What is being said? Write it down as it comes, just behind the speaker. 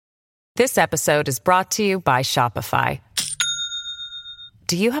This episode is brought to you by Shopify.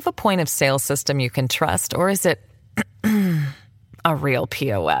 Do you have a point of sale system you can trust, or is it a real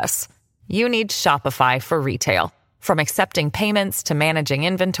POS? You need Shopify for retail. From accepting payments to managing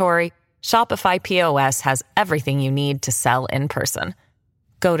inventory, Shopify POS has everything you need to sell in person.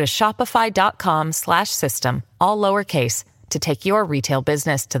 Go to shopify.com/system, all lowercase, to take your retail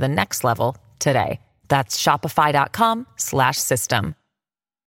business to the next level today. That's shopify.com/system.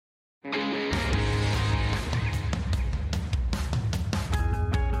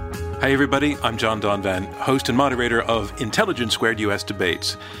 Hi, everybody. I'm John Donvan, host and moderator of Intelligence Squared U.S.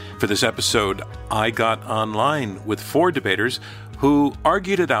 Debates. For this episode, I got online with 4 debaters who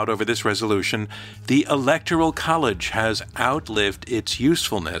argued it out over this resolution: the Electoral College has outlived its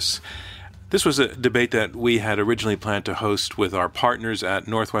usefulness. This was a debate that we had originally planned to host with our partners at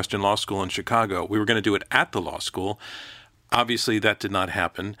Northwestern Law School in Chicago. We were going to do it at the law school. Obviously, that did not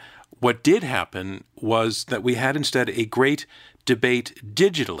happen. What did happen was that we had instead a great debate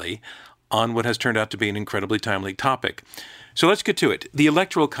digitally on what has turned out to be an incredibly timely topic. So let's get to it. The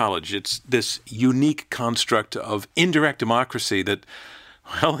Electoral College, it's this unique construct of indirect democracy that,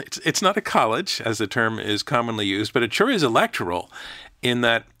 well, it's not a college, as the term is commonly used, but it sure is electoral in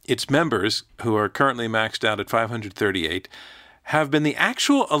that its members, who are currently maxed out at 538, have been the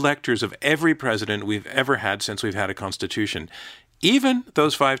actual electors of every president we've ever had since we've had a constitution, even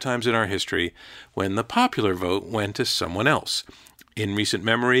those 5 times in our history when the popular vote went to someone else. In recent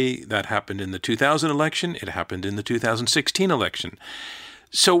memory, that happened in the 2000 election. It happened in the 2016 election.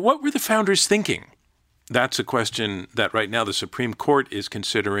 So what were the founders thinking? That's a question that right now the Supreme Court is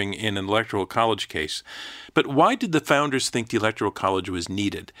considering in an Electoral College case. But why did the founders think the Electoral College was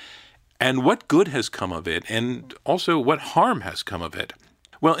needed? And what good has come of it? And also, what harm has come of it?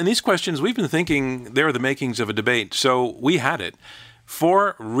 Well, in these questions, we've been thinking there are the makings of a debate, so we had it.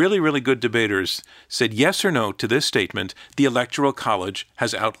 4 really, really good debaters said yes or no to this statement: the Electoral College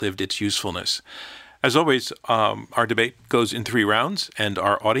has outlived its usefulness. As always, our debate goes in 3 rounds, and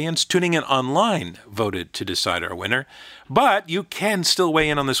our audience tuning in online voted to decide our winner. But you can still weigh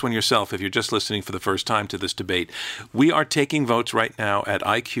in on this one yourself if you're just listening for the first time to this debate. We are taking votes right now at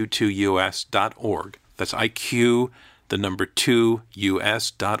iq2us.org. That's IQ, the number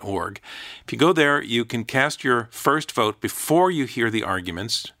 2us.org. If you go there, you can cast your first vote before you hear the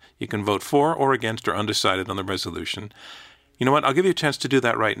arguments. You can vote for or against or undecided on the resolution. You know what? I'll give you a chance to do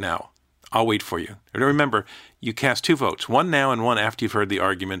that right now. I'll wait for you. And remember, you cast 2 votes, one now and one after you've heard the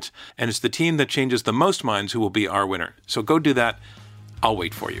argument, and it's the team that changes the most minds who will be our winner. So go do that. I'll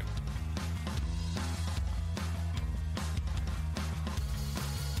wait for you.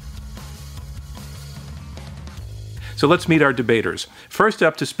 So let's meet our debaters. First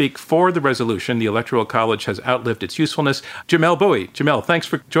up to speak for the resolution, the Electoral College has outlived its usefulness, Jamelle Bouie. Jamelle, thanks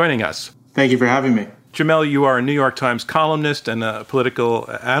for joining us. Thank you for having me. Jamelle, you are a New York Times columnist and a political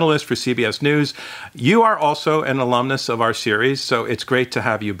analyst for CBS News. You are also an alumnus of our series, so it's great to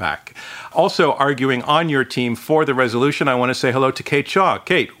have you back. Also arguing on your team for the resolution, I want to say hello to Kate Shaw.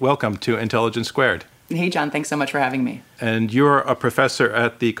 Kate, welcome to Intelligence Squared. Hey, John. Thanks so much for having me. And you're a professor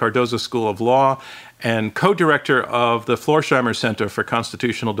at the Cardozo School of Law and co-director of the Florsheimmer Center for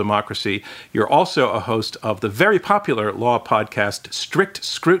Constitutional Democracy. You're also a host of the very popular law podcast, Strict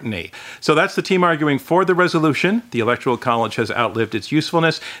Scrutiny. So that's the team arguing for the resolution. The Electoral College has outlived its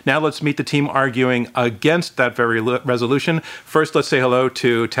usefulness. Now let's meet the team arguing against that very resolution. First, let's say hello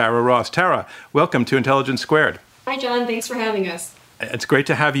to Tara Ross. Tara, welcome to Intelligence Squared. Hi, John. Thanks for having us. It's great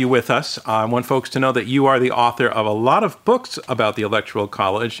to have you with us. I want folks to know that you are the author of a lot of books about the Electoral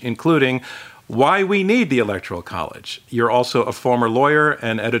College, including Why We Need the Electoral College. You're also a former lawyer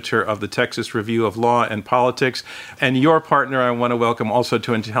and editor of the Texas Review of Law and Politics. And your partner, I want to welcome also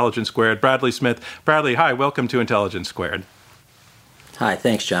to Intelligence Squared, Bradley Smith. Bradley, hi, welcome to Intelligence Squared. Hi,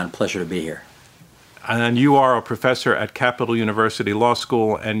 thanks, John. Pleasure to be here. And you are a professor at Capital University Law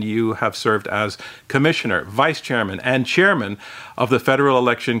School, and you have served as commissioner, vice chairman, and chairman of the Federal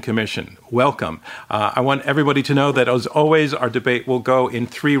Election Commission. Welcome. I want everybody to know that, as always, our debate will go in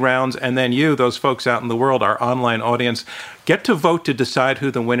 3 rounds, and then you, those folks out in the world, our online audience, get to vote to decide who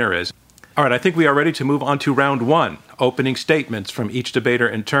the winner is. All right, I think we are ready to move on to round 1, opening statements from each debater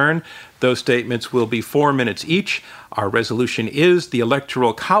in turn. Those statements will be 4 minutes each. Our resolution is the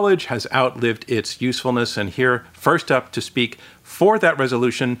Electoral College has outlived its usefulness. And here, first up to speak for that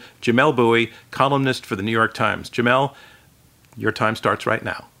resolution, Jamelle Bouie, columnist for the New York Times. Jamelle, your time starts right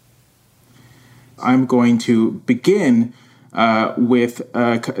now. I'm going to begin with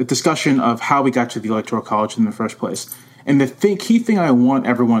a discussion of how we got to the Electoral College in the first place. And the key thing I want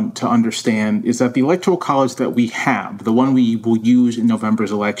everyone to understand is that the Electoral College that we have, the one we will use in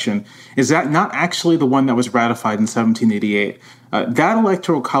November's election, is that not actually the one that was ratified in 1788. That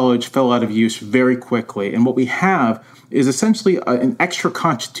Electoral College fell out of use very quickly, and what we have is essentially an extra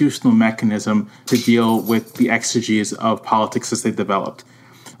constitutional mechanism to deal with the exiges of politics as they developed.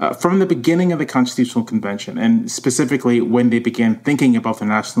 From the beginning of the Constitutional Convention, and specifically when they began thinking about the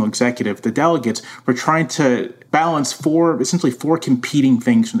national executive, the delegates were trying to balance essentially four competing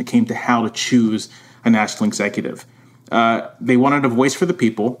things when it came to how to choose a national executive. They wanted a voice for the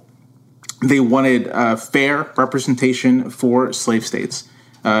people. They wanted fair representation for slave states.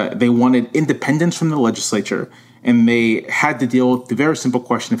 They wanted independence from the legislature. And they had to deal with the very simple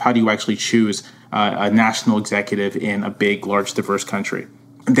question of how do you actually choose a national executive in a big, large, diverse country.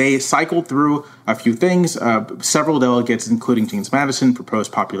 They cycled through a few things. Several delegates, including James Madison,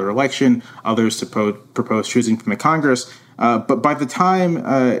 proposed popular election. Others proposed choosing from the Congress. But by the time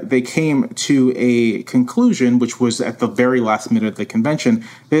they came to a conclusion, which was at the very last minute of the convention,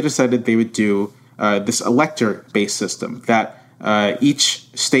 they decided they would do this elector-based system, that each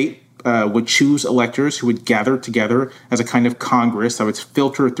state would choose electors who would gather together as a kind of Congress that would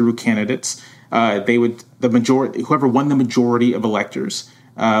filter through candidates. Whoever won the majority of electors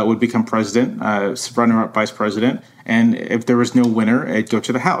would become president, runner-up vice president, and if there was no winner, it'd go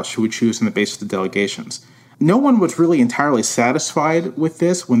to the House, who would choose on the basis of the delegations. No one was really entirely satisfied with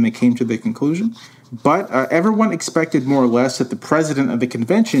this when they came to the conclusion, but everyone expected more or less that the president of the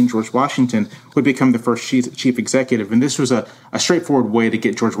convention, George Washington, would become the first chief executive, and this was a straightforward way to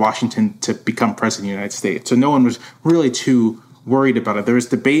get George Washington to become president of the United States. So no one was really too worried about it. There was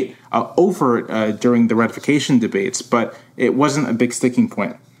debate over it during the ratification debates, but it wasn't a big sticking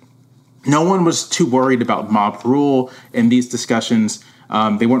point. No one was too worried about mob rule in these discussions.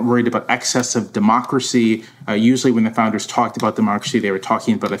 They weren't worried about excessive democracy. Usually when the founders talked about democracy, they were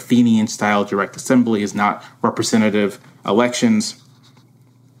talking about Athenian-style direct assemblies, not representative elections.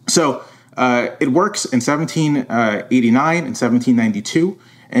 So it works in 1789 and 1792.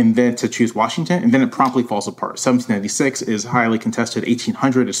 And then to choose Washington, and then it promptly falls apart. 1796 is highly contested.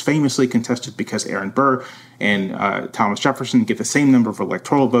 1800 is famously contested because Aaron Burr and Thomas Jefferson get the same number of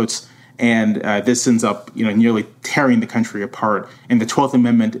electoral votes, and this ends up, nearly tearing the country apart. And the 12th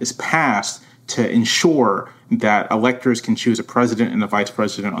Amendment is passed to ensure that electors can choose a president and a vice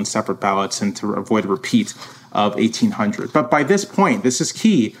president on separate ballots and to avoid a repeat of 1800. But by this point, this is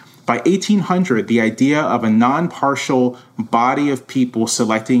key. By 1800, the idea of a non-partial body of people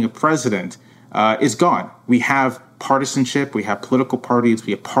selecting a president is gone. We have partisanship, we have political parties,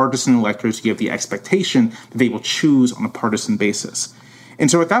 we have partisan electors, you have the expectation that they will choose on a partisan basis. And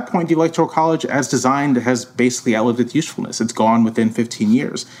so at that point, the Electoral College, as designed, has basically outlived its usefulness. It's gone within 15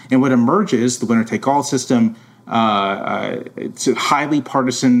 years. And what emerges, the winner-take-all system, it's highly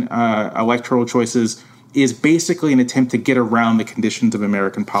partisan electoral choices, is basically an attempt to get around the conditions of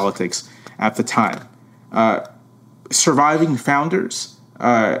American politics at the time. Surviving founders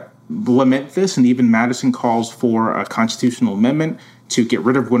lament this, and even Madison calls for a constitutional amendment to get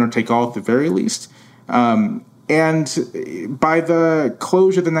rid of winner-take-all at the very least. And by the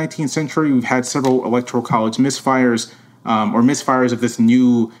close of the 19th century, we've had several Electoral College misfires, or misfires of this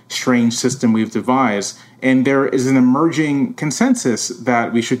new strange system we've devised. And there is an emerging consensus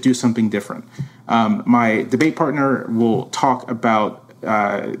that we should do something different. My debate partner will talk about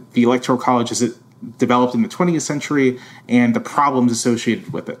the Electoral College as it developed in the 20th century and the problems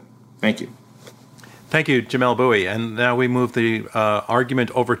associated with it. Thank you. Thank you, Jamelle Bouie. And now we move the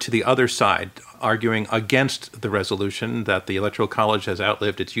argument over to the other side, arguing against the resolution that the Electoral College has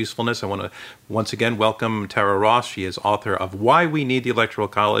outlived its usefulness. I want to once again welcome Tara Ross. She is author of Why We Need the Electoral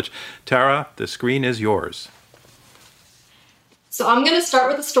College. Tara, the screen is yours. So I'm going to start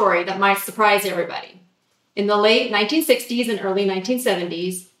with a story that might surprise everybody. In the late 1960s and early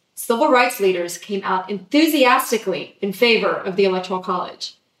 1970s, civil rights leaders came out enthusiastically in favor of the Electoral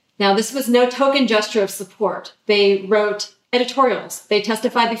College. Now, this was no token gesture of support. They wrote editorials. They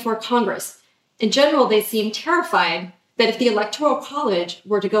testified before Congress. In general, they seemed terrified that if the Electoral College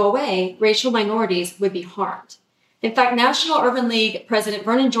were to go away, racial minorities would be harmed. In fact, National Urban League President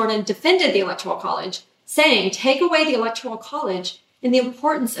Vernon Jordan defended the Electoral College, saying, take away the Electoral College and the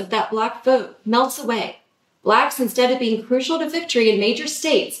importance of that black vote melts away. Blacks, instead of being crucial to victory in major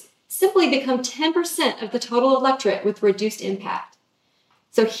states, simply become 10% of the total electorate with reduced impact.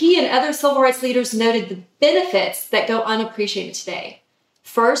 So he and other civil rights leaders noted the benefits that go unappreciated today.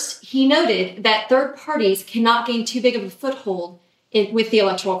 First, he noted that third parties cannot gain too big of a foothold with the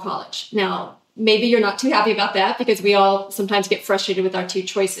Electoral College. Now, maybe you're not too happy about that because we all sometimes get frustrated with our two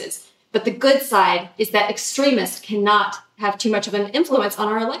choices. But the good side is that extremists cannot have too much of an influence on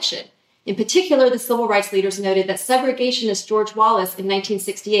our election. In particular, the civil rights leaders noted that segregationist George Wallace in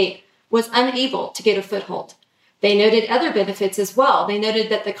 1968 was unable to get a foothold. They noted other benefits as well. They noted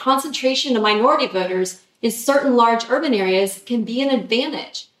that the concentration of minority voters in certain large urban areas can be an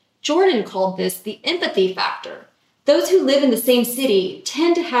advantage. Jordan called this the empathy factor. Those who live in the same city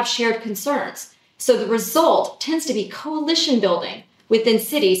tend to have shared concerns, so the result tends to be coalition building within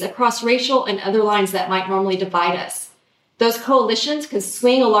cities across racial and other lines that might normally divide us. Those coalitions can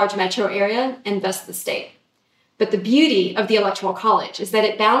swing a large metro area and thus the state. But the beauty of the Electoral College is that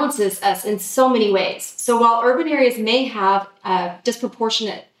it balances us in so many ways. So while urban areas may have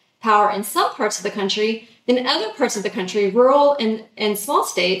disproportionate power in some parts of the country, in other parts of the country, rural and small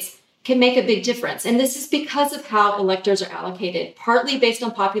states can make a big difference. And this is because of how electors are allocated, partly based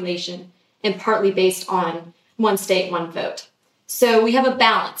on population and partly based on one state, one vote. So we have a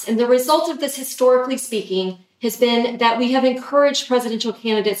balance. And the result of this, historically speaking, has been that we have encouraged presidential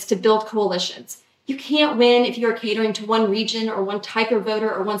candidates to build coalitions. You can't win if you're catering to one region or one type of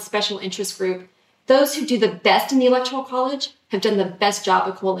voter or one special interest group. Those who do the best in the Electoral College have done the best job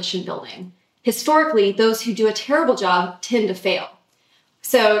of coalition building. Historically, those who do a terrible job tend to fail.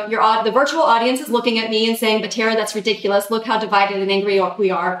 So the virtual audience is looking at me and saying, but Tara, that's ridiculous. Look how divided and angry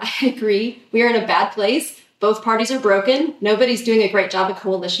we are. I agree. We are in a bad place. Both parties are broken. Nobody's doing a great job of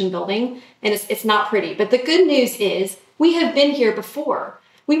coalition building, and it's not pretty. But the good news is we have been here before.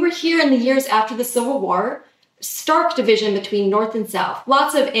 We were here in the years after the Civil War, stark division between North and South,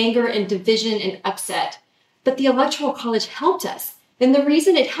 lots of anger and division and upset. But the Electoral College helped us. And the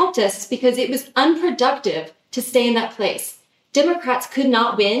reason it helped us is because it was unproductive to stay in that place. Democrats could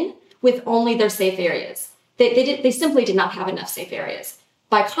not win with only their safe areas. They simply did not have enough safe areas.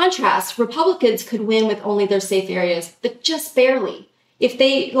 By contrast, Republicans could win with only their safe areas, but just barely. If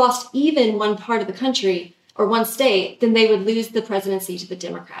they lost even one part of the country or one state, then they would lose the presidency to the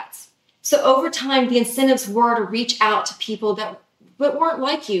Democrats. So over time, the incentives were to reach out to people that weren't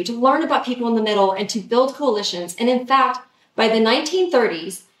like you, to learn about people in the middle and to build coalitions. And in fact, by the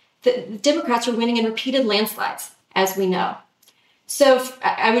 1930s, the Democrats were winning in repeated landslides, as we know. So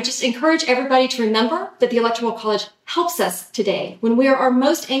I would just encourage everybody to remember that the Electoral College helps us today. When we are our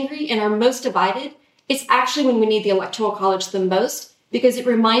most angry and our most divided, it's actually when we need the Electoral College the most, because it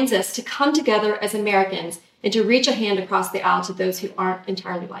reminds us to come together as Americans and to reach a hand across the aisle to those who aren't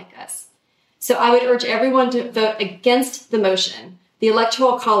entirely like us. So I would urge everyone to vote against the motion. The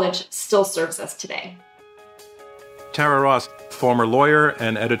Electoral College still serves us today. Tara Ross, former lawyer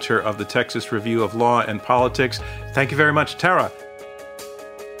and editor of the Texas Review of Law and Politics. Thank you very much, Tara.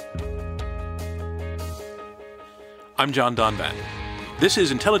 I'm John Donvan. This is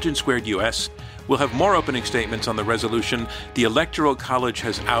Intelligence Squared US. We'll have more opening statements on the resolution, "The Electoral College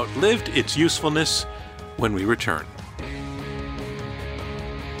has outlived its usefulness," when we return.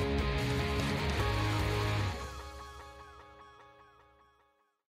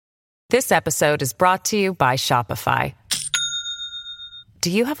 This episode is brought to you by Shopify. Do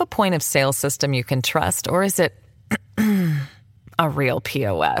you have a point of sale system you can trust, or is it a real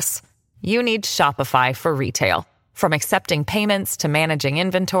POS? You need Shopify for retail. From accepting payments to managing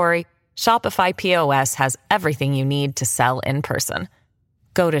inventory, Shopify POS has everything you need to sell in person.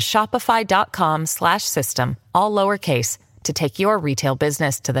 Go to shopify.com/system, all lowercase, to take your retail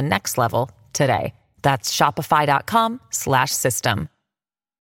business to the next level today. That's shopify.com/system.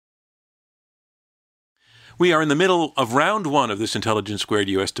 We are in the middle of round one of this Intelligence Squared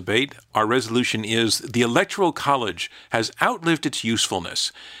US debate. Our resolution is, "The Electoral College has outlived its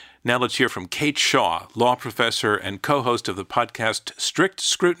usefulness." Now let's hear from Kate Shaw, law professor and co-host of the podcast Strict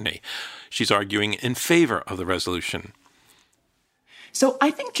Scrutiny. She's arguing in favor of the resolution. So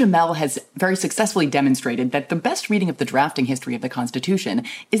I think Jamel has very successfully demonstrated that the best reading of the drafting history of the Constitution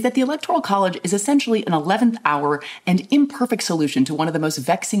is that the Electoral College is essentially an 11th hour and imperfect solution to one of the most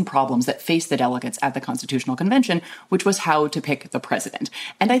vexing problems that faced the delegates at the Constitutional Convention, which was how to pick the president.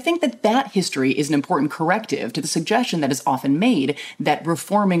 And I think that that history is an important corrective to the suggestion that is often made that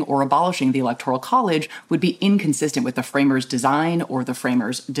reforming or abolishing the Electoral College would be inconsistent with the framers' design or the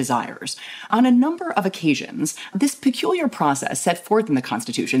framers' desires. On a number of occasions, this peculiar process set forth in the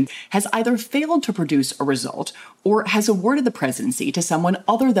Constitution has either failed to produce a result or has awarded the presidency to someone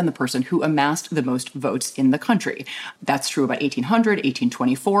other than the person who amassed the most votes in the country. That's true about 1800,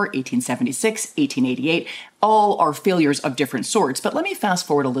 1824, 1876, 1888. All are failures of different sorts, but let me fast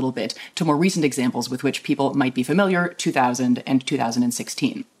forward a little bit to more recent examples with which people might be familiar, 2000 and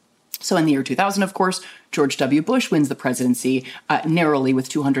 2016. So in the year 2000, of course, George W. Bush wins the presidency narrowly with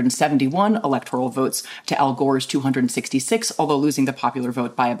 271 electoral votes to Al Gore's 266, although losing the popular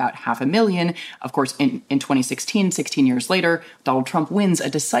vote by about 500,000. Of course, in 2016, 16 years later, Donald Trump wins a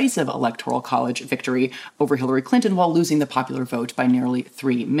decisive electoral college victory over Hillary Clinton while losing the popular vote by nearly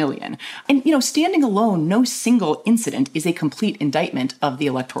 3 million. And, standing alone, no single incident is a complete indictment of the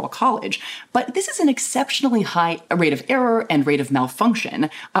electoral college. But this is an exceptionally high rate of error and rate of malfunction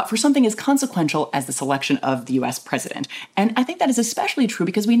for something as consequential as the selection of the U.S. president. And I think that is especially true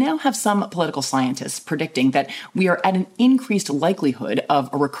because we now have some political scientists predicting that we are at an increased likelihood of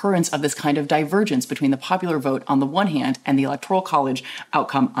a recurrence of this kind of divergence between the popular vote on the one hand and the electoral college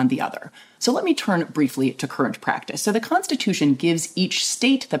outcome on the other. So let me turn briefly to current practice. So the Constitution gives each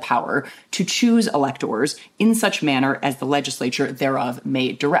state the power to choose electors in such manner as the legislature thereof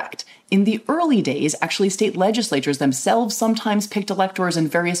may direct. In the early days, actually, state legislatures themselves sometimes picked electors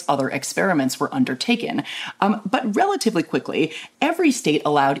and various other experiments were undertaken. But relatively quickly, every state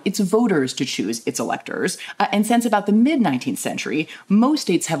allowed its voters to choose its electors. And since about the mid-19th century, most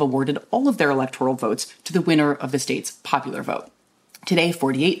states have awarded all of their electoral votes to the winner of the state's popular vote. Today,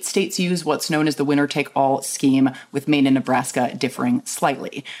 48 states use what's known as the winner-take-all scheme, with Maine and Nebraska differing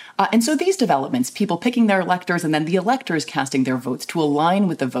slightly. And so these developments, people picking their electors and then the electors casting their votes to align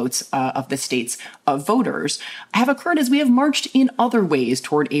with the votes of the state's voters, have occurred as we have marched in other ways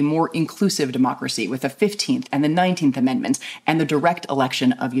toward a more inclusive democracy with the 15th and the 19th Amendments and the direct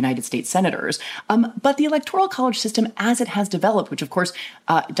election of United States senators. But the Electoral College system, as it has developed, which of course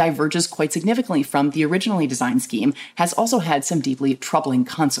diverges quite significantly from the originally designed scheme, has also had some deeply troubling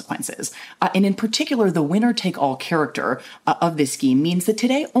consequences. And in particular, the winner-take-all character of this scheme means that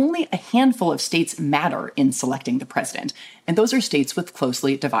today only a handful of states matter in selecting the president. And those are states with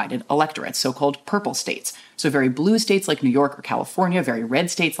closely divided electorates, so-called purple states. So very blue states like New York or California, very red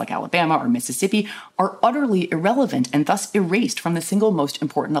states like Alabama or Mississippi are utterly irrelevant and thus erased from the single most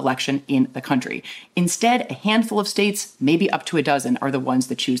important election in the country. Instead, a handful of states, maybe up to a dozen, are the ones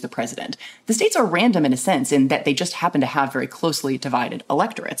that choose the president. The states are random in a sense in that they just happen to have very closely divided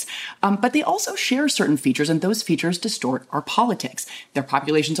electorates. But they also share certain features, and those features distort our politics. Their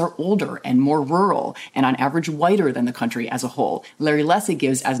populations are older and more rural, and on average whiter than the country as a whole. Larry Lessig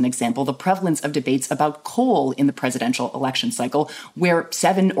gives, as an example, the prevalence of debates about coal in the presidential election cycle, where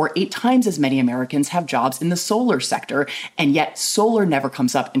 7 or 8 times as many Americans have jobs in the solar sector, and yet solar never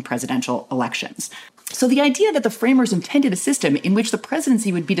comes up in presidential elections. So the idea that the framers intended a system in which the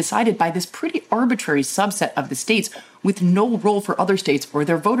presidency would be decided by this pretty arbitrary subset of the states with no role for other states or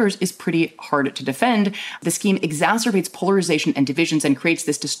their voters is pretty hard to defend. The scheme exacerbates polarization and divisions and creates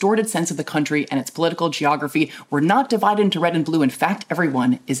this distorted sense of the country and its political geography. We're not divided into red and blue. In fact,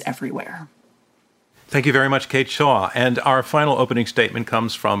 everyone is everywhere. Thank you very much, Kate Shaw. And our final opening statement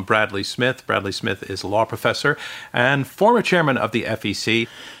comes from Bradley Smith. Bradley Smith is a law professor and former chairman of the FEC.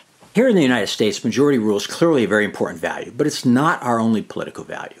 Here in the United States, majority rule is clearly a very important value, but it's not our only political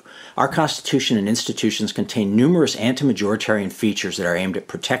value. Our Constitution and institutions contain numerous anti-majoritarian features that are aimed at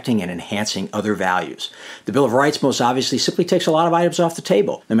protecting and enhancing other values. The Bill of Rights, most obviously, simply takes a lot of items off the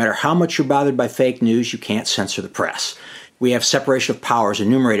table. No matter how much you're bothered by fake news, you can't censor the press. We have separation of powers,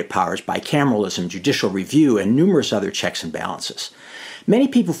 enumerated powers, bicameralism, judicial review, and numerous other checks and balances. Many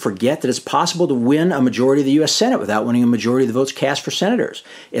people forget that it's possible to win a majority of the U.S. Senate without winning a majority of the votes cast for senators.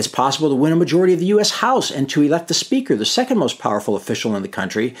 It's possible to win a majority of the U.S. House and to elect the Speaker, the second most powerful official in the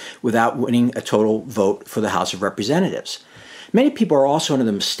country, without winning a total vote for the House of Representatives. Many people are also under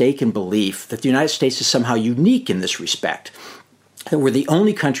the mistaken belief that the United States is somehow unique in this respect, that we're the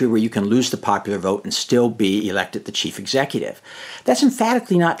only country where you can lose the popular vote and still be elected the chief executive. That's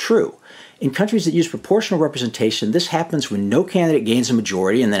emphatically not true. In countries that use proportional representation, this happens when no candidate gains a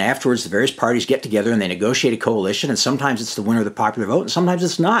majority, and then afterwards the various parties get together and they negotiate a coalition, and sometimes it's the winner of the popular vote, and sometimes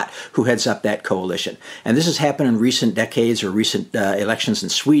it's not who heads up that coalition. And this has happened in recent decades or recent elections in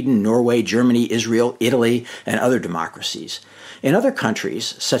Sweden, Norway, Germany, Israel, Italy, and other democracies. In other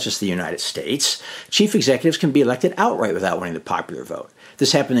countries, such as the United States, chief executives can be elected outright without winning the popular vote.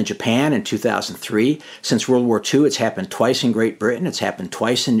 This happened in Japan in 2003. Since World War II, it's happened twice in Great Britain. It's happened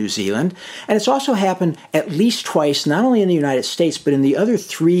twice in New Zealand. And it's also happened at least twice, not only in the United States, but in the other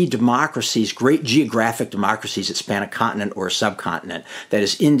 3 democracies, great geographic democracies that span a continent or a subcontinent. That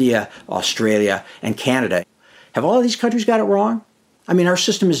is India, Australia, and Canada. Have all of these countries got it wrong? I mean, our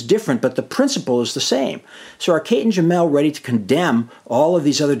system is different, but the principle is the same. So are Kate and Jamel ready to condemn all of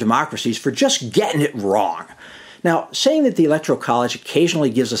these other democracies for just getting it wrong? Now, saying that the Electoral College occasionally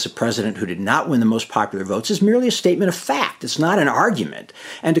gives us a president who did not win the most popular votes is merely a statement of fact. It's not an argument.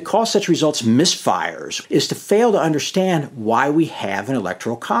 And to call such results misfires is to fail to understand why we have an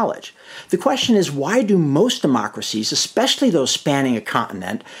Electoral College. The question is, why do most democracies, especially those spanning a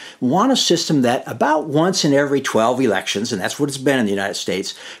continent, want a system that about once in every 12 elections, and that's what it's been in the United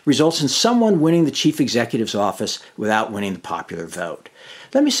States, results in someone winning the chief executive's office without winning the popular vote?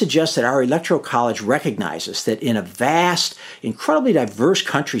 Let me suggest that our Electoral College recognizes that in a vast, incredibly diverse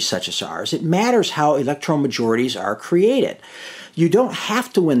country such as ours, it matters how electoral majorities are created. You don't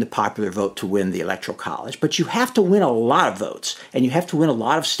have to win the popular vote to win the Electoral College, but you have to win a lot of votes, and you have to win a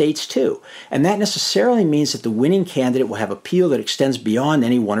lot of states too. And that necessarily means that the winning candidate will have appeal that extends beyond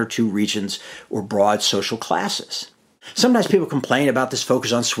any one or two regions or broad social classes. Sometimes people complain about this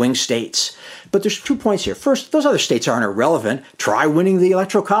focus on swing states, but there's 2 points here. First, those other states aren't irrelevant. Try winning the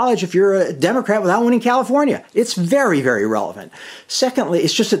Electoral College if you're a Democrat without winning California. It's very, very relevant. Secondly,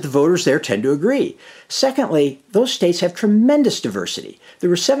 it's just that the voters there tend to agree. Secondly, those states have tremendous diversity. There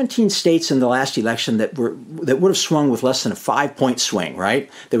were 17 states in the last election that would have swung with less than a 5-point swing, right?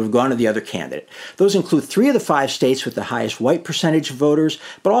 That would have gone to the other candidate. Those include 3 of the 5 states with the highest white percentage of voters,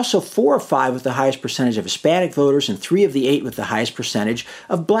 but also 4 of 5 with the highest percentage of Hispanic voters and 3 of the 8 with the highest percentage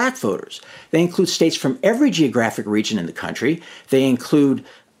of black voters. They include states from every geographic region in the country. They include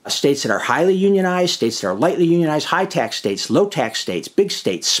states that are highly unionized, states that are lightly unionized, high tax states, low tax states, big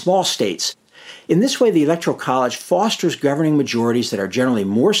states, small states. In this way, the Electoral College fosters governing majorities that are generally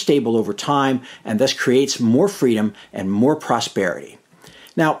more stable over time and thus creates more freedom and more prosperity.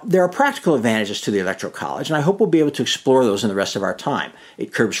 Now, there are practical advantages to the Electoral College, and I hope we'll be able to explore those in the rest of our time.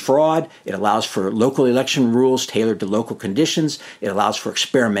 It curbs fraud, it allows for local election rules tailored to local conditions, it allows for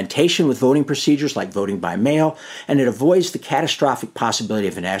experimentation with voting procedures like voting by mail, and it avoids the catastrophic possibility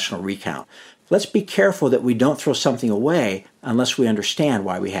of a national recount. Let's be careful that we don't throw something away unless we understand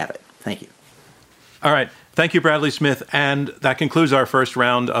why we have it. Thank you. All right. Thank you, Bradley Smith. And that concludes our first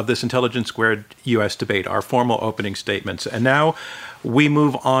round of this Intelligence Squared U.S. debate, our formal opening statements. And now we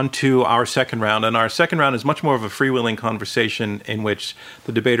move on to our second round. And our second round is much more of a freewheeling conversation in which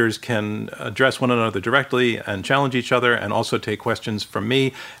the debaters can address one another directly and challenge each other, and also take questions from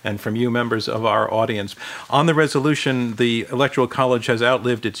me and from you, members of our audience. On the resolution, the Electoral College has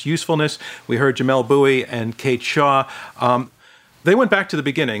outlived its usefulness. We heard Jamelle Bouie and Kate Shaw. They went back to the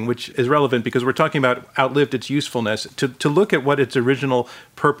beginning, which is relevant because we're talking about outlived its usefulness, to look at what its original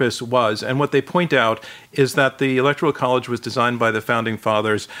purpose was. And what they point out is that the Electoral College was designed by the Founding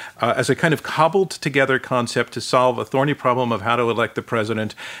Fathers as a kind of cobbled together concept to solve a thorny problem of how to elect the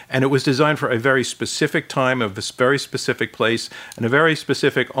president. And it was designed for a very specific time, a very specific place, and a very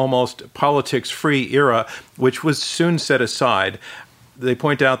specific, almost politics-free era, which was soon set aside. They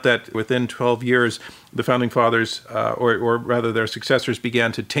point out that within 12 years, the Founding Fathers, or rather their successors,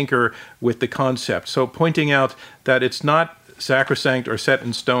 began to tinker with the concept. So pointing out that it's not sacrosanct or set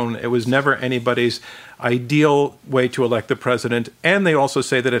in stone. It was never anybody's ideal way to elect the president. And they also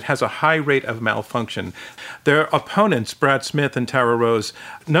say that it has a high rate of malfunction. Their opponents, Brad Smith and Tara Rose,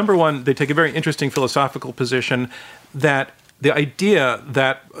 number one, they take a very interesting philosophical position that the idea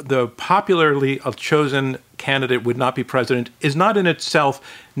that the popularly chosen candidate would not be president is not in itself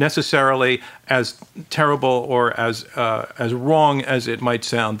necessarily as terrible or as wrong as it might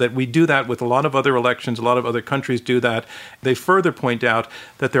sound, that we do that with a lot of other elections, a lot of other countries do that. They further point out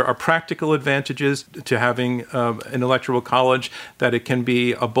that there are practical advantages to having an electoral college, that it can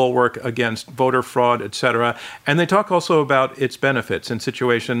be a bulwark against voter fraud, etc. And they talk also about its benefits in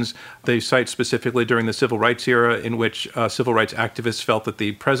situations they cite specifically during the civil rights era, in which civil rights activists felt that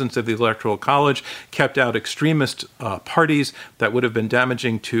the presence of the electoral college kept out extremist parties that would have been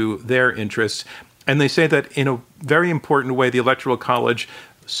damaging to their interests. And they say that in a very important way, the Electoral College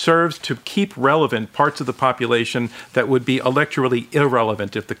serves to keep relevant parts of the population that would be electorally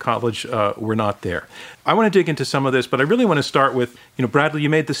irrelevant if the college were not there. I want to dig into some of this, but I really want to start with, Bradley, you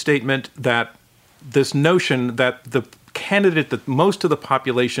made the statement that this notion that the candidate that most of the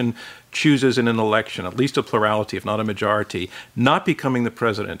population chooses in an election, at least a plurality, if not a majority, not becoming the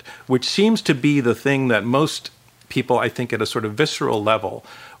president, which seems to be the thing that most people, I think, at a sort of visceral level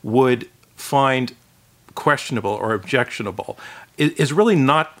would find questionable or objectionable, is really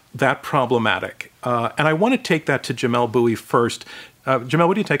not that problematic. And I want to take that to Jamelle Bouie first. Jamelle,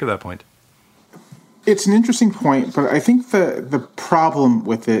 what do you take of that point? It's an interesting point, but I think the problem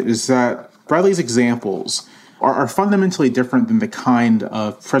with it is that Bradley's examples are fundamentally different than the kind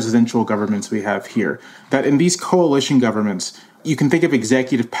of presidential governments we have here. That in these coalition governments, you can think of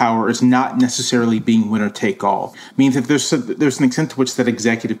executive power as not necessarily being winner take all. It means that there's an extent to which that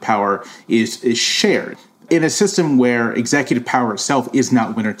executive power is shared. in a system where executive power itself is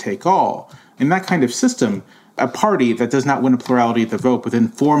not winner take all, in that kind of system, a party that does not win a plurality of the vote, but then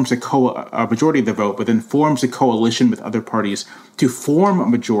forms a majority of the vote, but then forms a coalition with other parties to form a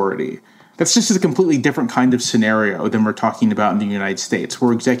majority. That's just a completely different kind of scenario than we're talking about in the United States,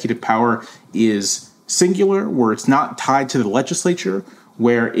 where executive power is singular, where it's not tied to the legislature,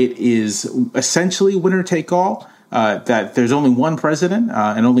 where it is essentially winner take all, that there's only one president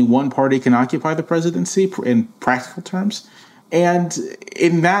and only one party can occupy the presidency in practical terms. And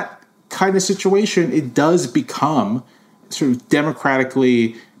in that kind of situation, it does become sort of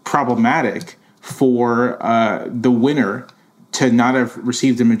democratically problematic for the winner to not have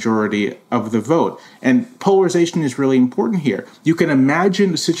received a majority of the vote. And polarization is really important here. You can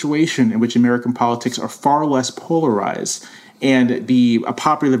imagine a situation in which American politics are far less polarized and be a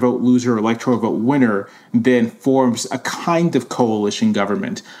popular vote loser or electoral vote winner then forms a kind of coalition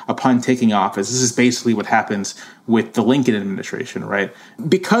government upon taking office. This is basically what happens with the Lincoln administration, right?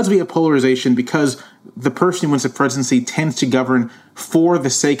 Because we have polarization, because the person who wins the presidency tends to govern for the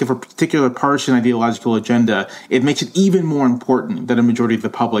sake of a particular partisan ideological agenda, it makes it even more important that a majority of the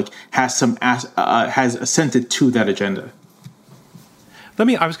public has assented to that agenda.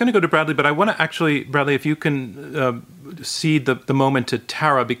 I was going to go to Bradley, but I want to actually, Bradley, if you can cede the moment to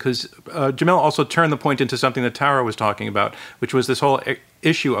Tara, because Jamelle also turned the point into something that Tara was talking about, which was this whole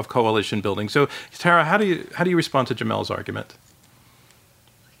issue of coalition building. So, Tara, how do you respond to Jamelle's argument?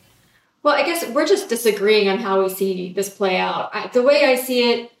 Well, I guess we're just disagreeing on how we see this play out. The way I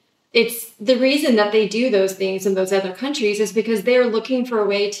see it, it's the reason that they do those things in those other countries is because they're looking for a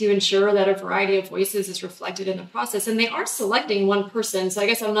way to ensure that a variety of voices is reflected in the process. And they are selecting one person. So I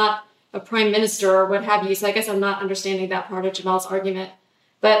guess I'm not a prime minister or what have you. So I guess I'm not understanding that part of Jamelle's argument.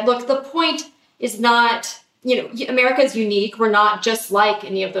 But look, the point is not, America is unique. We're not just like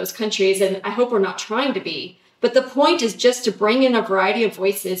any of those countries. And I hope we're not trying to be. But the point is just to bring in a variety of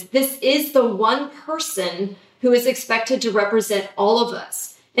voices. This is the one person who is expected to represent all of us.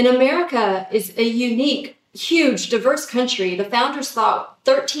 And America is a unique, huge, diverse country. The founders thought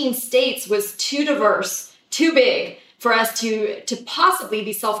 13 states was too diverse, too big for us to possibly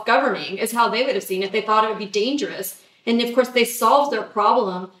be self-governing, is how they would have seen it. They thought it would be dangerous. And of course, they solved their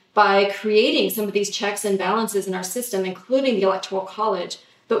problem by creating some of these checks and balances in our system, including the Electoral College.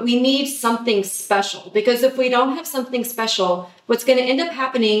 But we need something special, because if we don't have something special, what's going to end up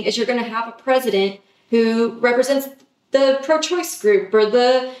happening is you're going to have a president who represents the pro-choice group or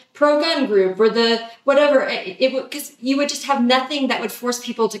the pro-gun group or the whatever, because you would just have nothing that would force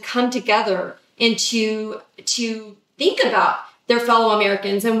people to come together and to think about their fellow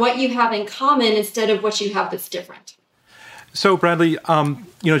Americans and what you have in common instead of what you have that's different. So, Bradley,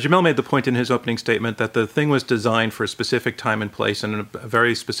 Jamelle made the point in his opening statement that the thing was designed for a specific time and place and a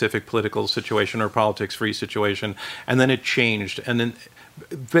very specific political situation or politics-free situation, and then it changed. And then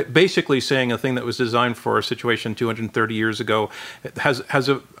basically saying a thing that was designed for a situation 230 years ago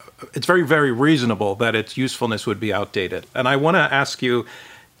it's very, very reasonable that its usefulness would be outdated. And I want to ask you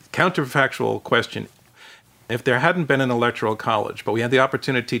a counterfactual question. If there hadn't been an electoral college, but we had the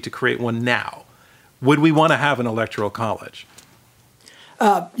opportunity to create one now, would we want to have an electoral college?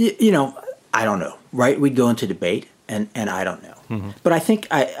 I don't know, right? We'd go into debate, and I don't know. Mm-hmm. But I think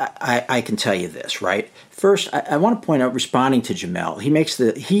I can tell you this, right? First, I want to point out, responding to Jamelle,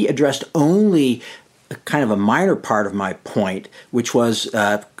 he addressed only kind of a minor part of my point, which was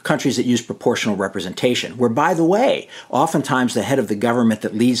countries that use proportional representation, where, by the way, oftentimes the head of the government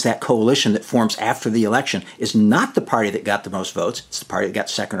that leads that coalition that forms after the election is not the party that got the most votes. It's the party that got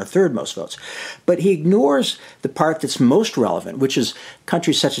second or third most votes. But he ignores the part that's most relevant, which is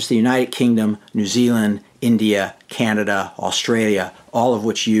countries such as the United Kingdom, New Zealand, India, Canada, Australia, all of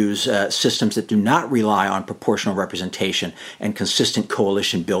which use systems that do not rely on proportional representation and consistent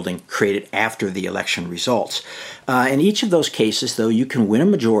coalition building created after the election results. In each of those cases, though, you can win a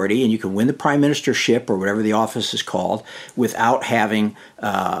majority and you can win the prime ministership or whatever the office is called without having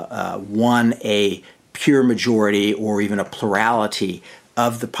won a pure majority or even a plurality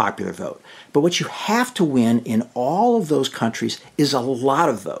of the popular vote. But what you have to win in all of those countries is a lot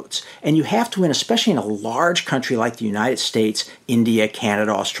of votes. And you have to win, especially in a large country like the United States, India,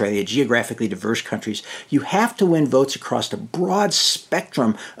 Canada, Australia, geographically diverse countries, you have to win votes across a broad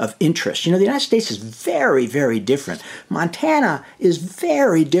spectrum of interests. The United States is very, very different. Montana is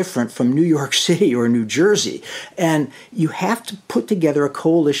very different from New York City or New Jersey. And you have to put together a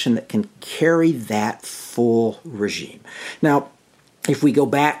coalition that can carry that full regime. Now, if we go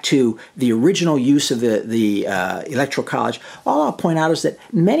back to the original use of the Electoral College, all I'll point out is that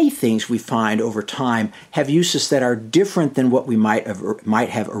many things we find over time have uses that are different than what we might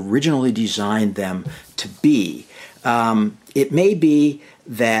have originally designed them to be. It may be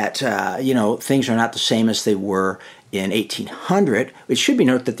that things are not the same as they were in 1800. It should be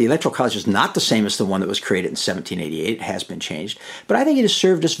noted that the Electoral College is not the same as the one that was created in 1788. It has been changed. But I think it has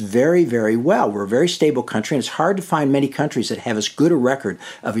served us very, very well. We're a very stable country, and it's hard to find many countries that have as good a record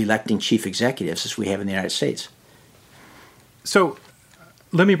of electing chief executives as we have in the United States. So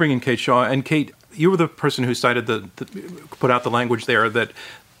let me bring in Kate Shaw. And Kate, you were the person who cited put out the language there that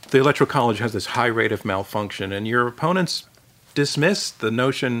the Electoral College has this high rate of malfunction, and your opponents dismissed the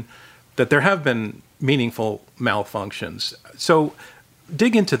notion that there have been meaningful malfunctions. So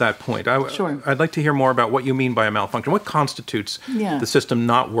dig into that point. Sure. I'd like to hear more about what you mean by a malfunction. What constitutes the system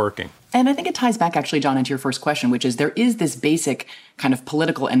not working? And I think it ties back, actually, John, into your first question, which is there is this basic kind of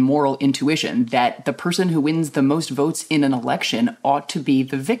political and moral intuition that the person who wins the most votes in an election ought to be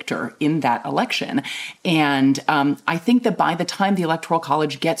the victor in that election. And I think that by the time the Electoral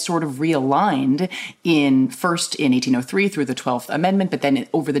College gets sort of realigned first in 1803 through the 12th Amendment, but then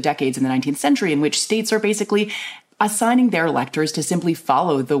over the decades in the 19th century, in which states are basically assigning their electors to simply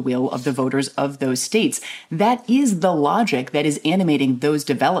follow the will of the voters of those states. That is the logic that is animating those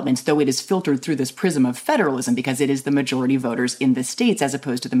developments, though it is filtered through this prism of federalism, because it is the majority voters in the states as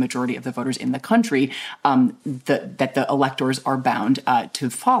opposed to the majority of the voters in the country that the electors are bound to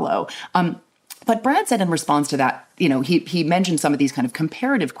follow. But Brad said in response to that, he mentioned some of these kind of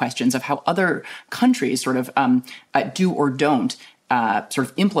comparative questions of how other countries sort of do or don't sort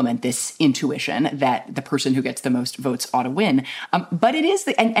of implement this intuition that the person who gets the most votes ought to win. But it is,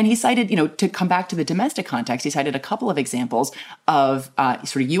 and he cited, to come back to the domestic context, he cited a couple of examples of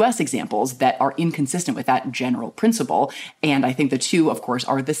sort of U.S. examples that are inconsistent with that general principle. And I think the two, of course,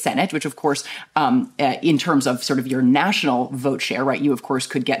 are the Senate, which, of course, in terms of sort of your national vote share, right, you, of course,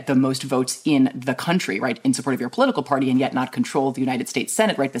 could get the most votes in the country, right, in support of your political party and yet not control the United States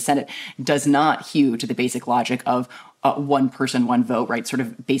Senate, right? The Senate does not hew to the basic logic of one person, one vote, right? Sort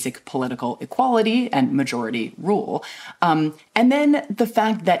of basic political equality and majority rule. And then the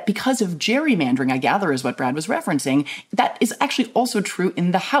fact that because of gerrymandering, I gather is what Brad was referencing, that is actually also true in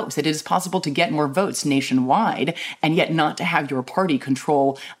the House. It is possible to get more votes nationwide and yet not to have your party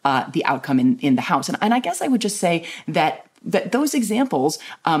control the outcome in the House. And I guess I would just say that those examples,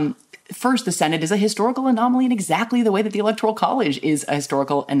 first, the Senate is a historical anomaly in exactly the way that the Electoral College is a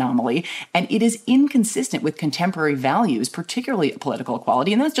historical anomaly, and it is inconsistent with contemporary values, particularly political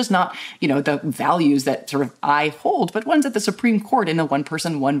equality. And that's just not, the values that sort of I hold, but ones that the Supreme Court in the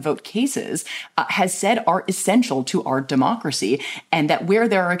one-person, one-vote cases has said are essential to our democracy, and that where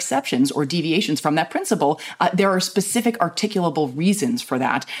there are exceptions or deviations from that principle, there are specific articulable reasons for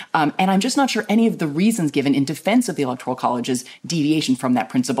that. And I'm just not sure any of the reasons given in defense of the Electoral College's deviation from that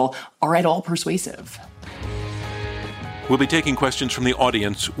principle are at all persuasive. We'll be taking questions from the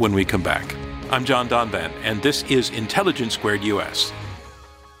audience when we come back. I'm John Donvan, and this is Intelligence Squared US.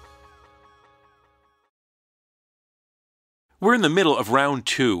 We're in the middle of round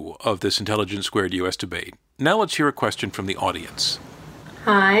 2 of this Intelligence Squared US debate. Now let's hear a question from the audience.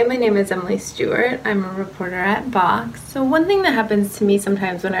 Hi, my name is Emily Stewart. I'm a reporter at Vox. So one thing that happens to me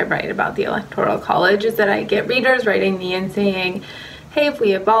sometimes when I write about the Electoral College is that I get readers writing me and saying, hey, if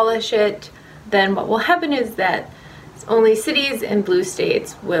we abolish it, then what will happen is that only cities and blue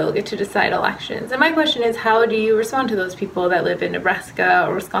states will get to decide elections. And my question is, how do you respond to those people that live in Nebraska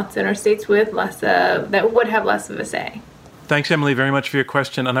or Wisconsin or states with that would have less of a say? Thanks, Emily, very much for your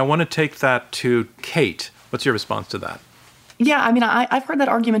question. And I want to take that to Kate. What's your response to that? Yeah, I mean, I've heard that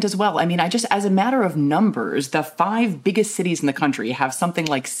argument as well. I mean, as a matter of numbers, the 5 biggest cities in the country have something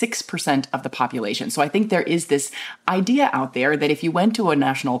like 6% of the population. So I think there is this idea out there that if you went to a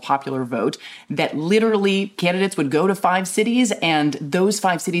national popular vote, that literally candidates would go to 5 cities and those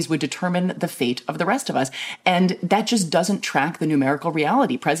 5 cities would determine the fate of the rest of us. And that just doesn't track the numerical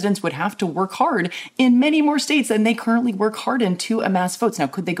reality. Presidents would have to work hard in many more states than they currently work hard in to amass votes. Now,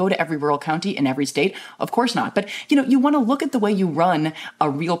 could they go to every rural county in every state? Of course not. But, you want to look at the way you run a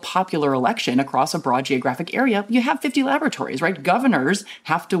real popular election across a broad geographic area. You have 50 laboratories, right? Governors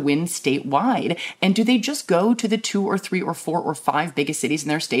have to win statewide. And do they just go to the 2 or 3 or 4 or 5 biggest cities in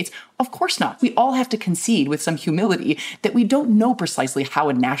their states? Of course not. We all have to concede with some humility that we don't know precisely how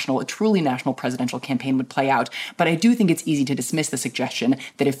a truly national presidential campaign would play out. But I do think it's easy to dismiss the suggestion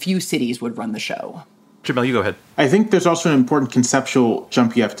that a few cities would run the show. Jamel, you go ahead. I think there's also an important conceptual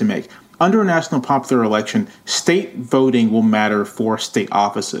jump you have to make. Under a national popular election, state voting will matter for state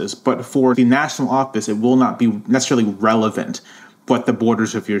offices, but for the national office, it will not be necessarily relevant what the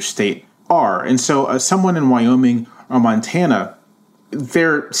borders of your state are. And so someone in Wyoming or Montana,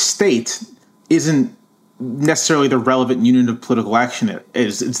 their state isn't necessarily the relevant unit of political action.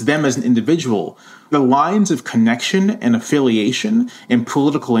 It's them as an individual. The lines of connection and affiliation and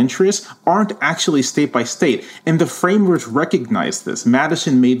political interest aren't actually state by state. And the framers recognized this.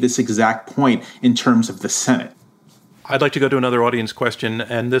 Madison made this exact point in terms of the Senate. I'd like to go to another audience question,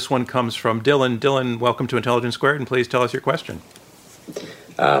 and this one comes from Dylan. Dylan, welcome to Intelligence Squared, and please tell us your question.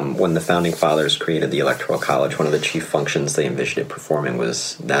 When the Founding Fathers created the Electoral College, one of the chief functions they envisioned it performing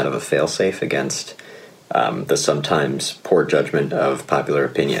was that of a failsafe against the sometimes poor judgment of popular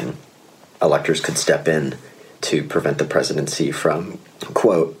opinion. Electors could step in to prevent the presidency from,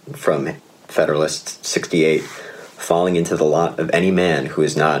 quote, from Federalist 68, falling into the lot of any man who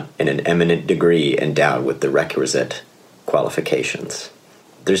is not in an eminent degree endowed with the requisite qualifications.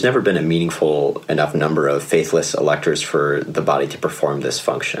 There's never been a meaningful enough number of faithless electors for the body to perform this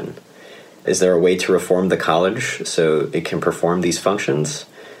function. Is there a way to reform the college so it can perform these functions?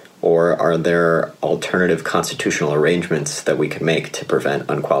 Or are there alternative constitutional arrangements that we could make to prevent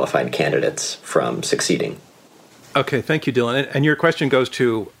unqualified candidates from succeeding? Okay, thank you, Dylan. And your question goes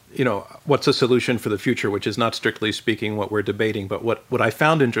to, what's a solution for the future, which is not strictly speaking what we're debating. But what I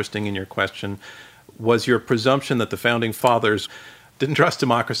found interesting in your question was your presumption that the Founding Fathers didn't trust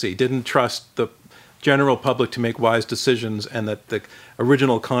democracy, didn't trust the general public to make wise decisions, and that the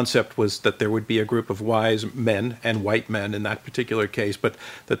original concept was that there would be a group of wise men and white men in that particular case, but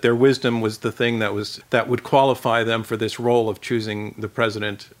that their wisdom was the thing that would qualify them for this role of choosing the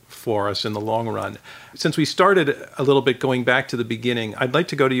president for us in the long run. Since we started a little bit going back to the beginning, I'd like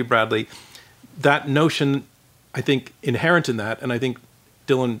to go to you, Bradley. That notion, I think, inherent in that, and I think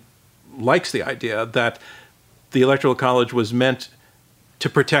Dylan likes the idea that the Electoral College was meant to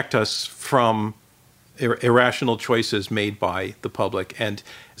protect us from irrational choices made by the public. And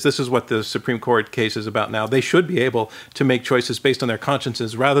this is what the Supreme Court case is about now. They should be able to make choices based on their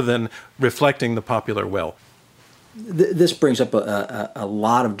consciences rather than reflecting the popular will. This brings up a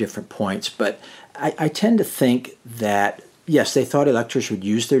lot of different points, but I tend to think that, yes, they thought electors would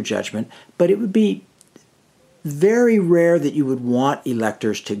use their judgment, but it would be very rare that you would want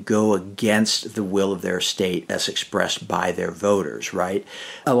electors to go against the will of their state as expressed by their voters, right?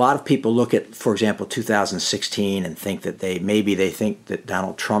 A lot of people look at, for example, 2016 and think that they think that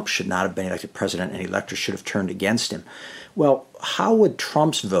Donald Trump should not have been elected president and electors should have turned against him. Well, how would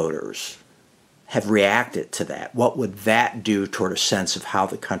Trump's voters have reacted to that? What would that do toward a sense of how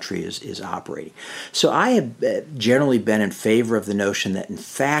the country is operating? So I have generally been in favor of the notion that, in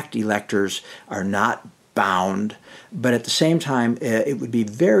fact, electors are not bound, but at the same time, it would be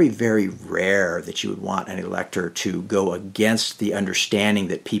very, very rare that you would want an elector to go against the understanding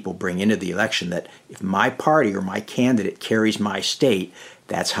that people bring into the election that if my party or my candidate carries my state,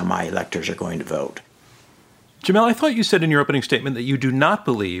 that's how my electors are going to vote. Jamel, I thought you said in your opening statement that you do not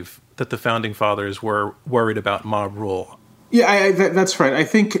believe that the Founding Fathers were worried about mob rule. Yeah, that's right. I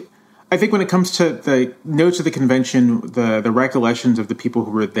think when it comes to the notes of the convention, the recollections of the people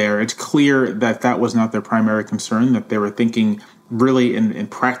who were there, it's clear that was not their primary concern, that they were thinking really in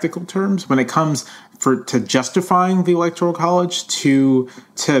practical terms. When it comes to justifying the Electoral College to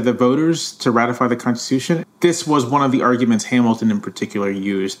the voters to ratify the Constitution, this was one of the arguments Hamilton in particular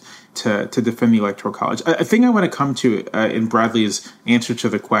used to defend the Electoral College. A thing I want to come to in Bradley's answer to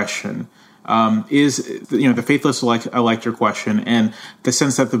the question is the faithless elector question, and the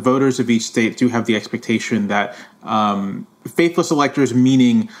sense that the voters of each state do have the expectation that faithless electors,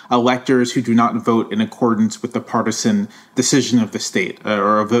 meaning electors who do not vote in accordance with the partisan decision of the state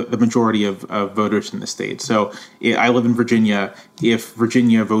or of the majority of voters in the state. So I live in Virginia. If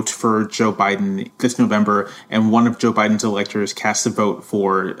Virginia votes for Joe Biden this November and one of Joe Biden's electors casts a vote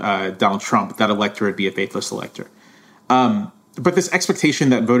for Donald Trump, that elector would be a faithless elector. But this expectation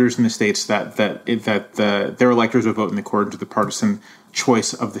that voters in the states that their electors will vote in accordance with the partisan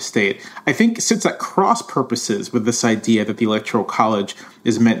choice of the state, I think sits at cross purposes with this idea that the Electoral College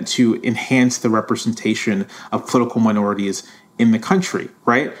is meant to enhance the representation of political minorities in the country,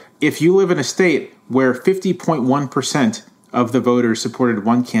 right? If you live in a state where 50.1% of the voters supported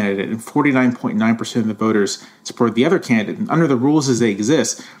one candidate and 49.9% of the voters supported the other candidate, and under the rules as they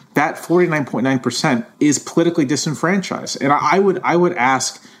exist, that 49.9% is politically disenfranchised. And I would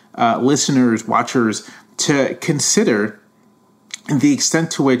ask listeners, watchers, to consider the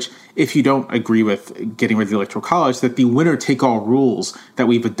extent to which, if you don't agree with getting rid of the Electoral College, that the winner-take-all rules that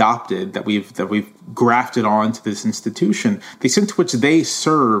we've adopted, that we've grafted onto this institution, the extent to which they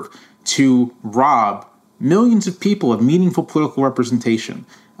serve to rob millions of people of meaningful political representation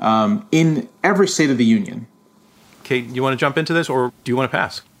in every state of the union. Kate, you want to jump into this, or do you want to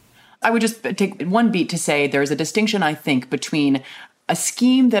pass? I would just take one beat to say there's a distinction, I think, between a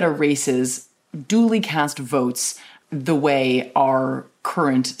scheme that erases duly cast votes the way our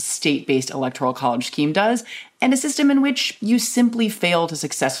current state-based electoral college scheme does, and a system in which you simply fail to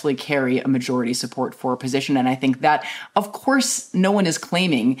successfully carry a majority support for a position. And I think that, of course, no one is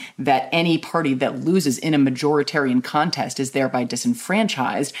claiming that any party that loses in a majoritarian contest is thereby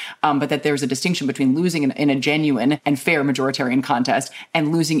disenfranchised, but that there's a distinction between losing in a genuine and fair majoritarian contest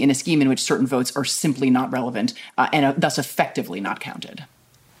and losing in a scheme in which certain votes are simply not relevant and thus effectively not counted.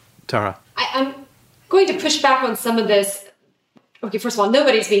 Tara? I'm going to push back on some of this. Okay, first of all,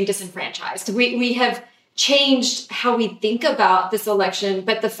 nobody's being disenfranchised. We have changed how we think about this election,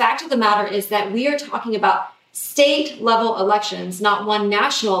 but the fact of the matter is that we are talking about state-level elections, not one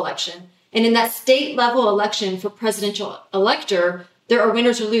national election. And in that state-level election for presidential elector, there are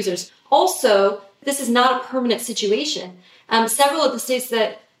winners or losers. Also, this is not a permanent situation. Several of the states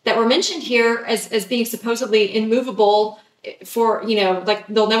that were mentioned here as being supposedly immovable for, like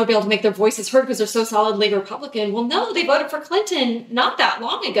they'll never be able to make their voices heard because they're so solidly Republican. Well, no, they voted for Clinton not that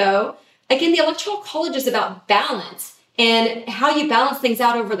long ago. Again, the Electoral College is about balance and how you balance things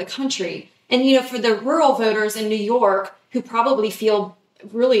out over the country. And, for the rural voters in New York who probably feel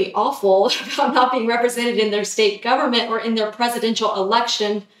really awful about not being represented in their state government or in their presidential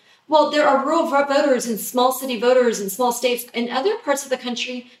election, well, there are rural voters and small city voters in small states in other parts of the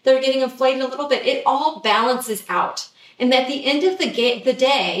country that are getting inflated a little bit. It all balances out. And at the end of the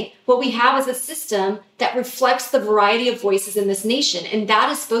day, what we have is a system that reflects the variety of voices in this nation. And that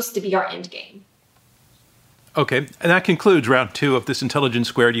is supposed to be our end game. Okay, and that concludes round 2 of this Intelligence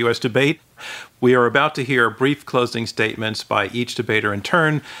Squared U.S. debate. We are about to hear brief closing statements by each debater in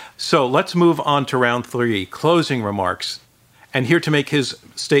turn. So let's move on to round 3, closing remarks. And here to make his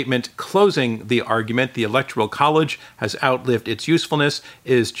statement closing the argument, the Electoral College has outlived its usefulness,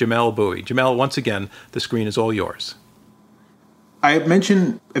 is Jamelle Bouie. Jamelle, once again, the screen is all yours. I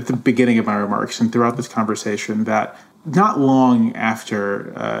mentioned at the beginning of my remarks and throughout this conversation that not long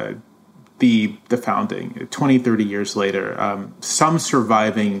after the founding, 20, 30 years later, some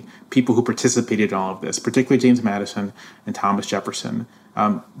surviving people who participated in all of this, particularly James Madison and Thomas Jefferson,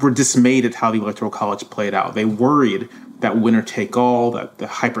 were dismayed at how the Electoral College played out. They worried that winner take all, that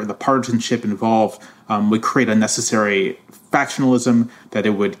the partisanship involved would create unnecessary factionalism, that it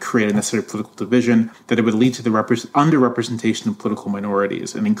would create unnecessary political division, that it would lead to the underrepresentation of political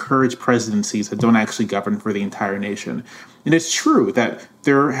minorities and encourage presidencies that don't actually govern for the entire nation. And it's true that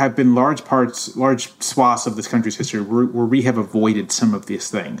there have been large swaths of this country's history where we have avoided some of these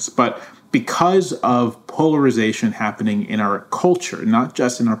things. But because of polarization happening in our culture, not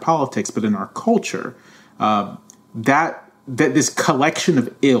just in our politics, but in our culture, that this collection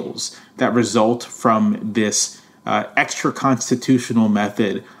of ills that result from this extra-constitutional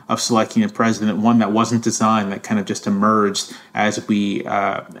method of selecting a president, one that wasn't designed, that kind of just emerged as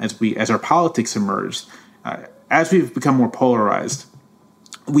our politics emerged. As we've become more polarized,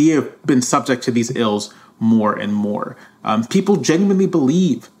 we have been subject to these ills more and more. People genuinely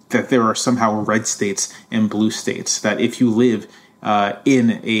believe that there are somehow red states and blue states, that if you live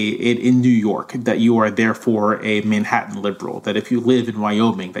in New York, that you are therefore a Manhattan liberal, that if you live in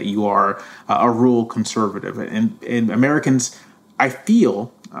Wyoming, that you are a rural conservative. And Americans, I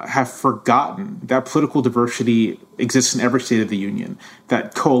feel, have forgotten that political diversity exists in every state of the union,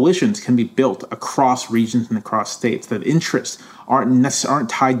 that coalitions can be built across regions and across states, that interests aren't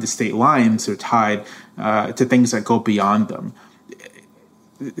tied to state lines, they're tied to things that go beyond them.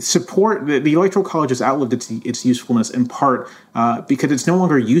 The Electoral College has outlived its usefulness in part because it's no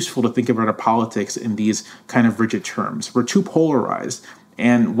longer useful to think about our politics in these kind of rigid terms. We're too polarized.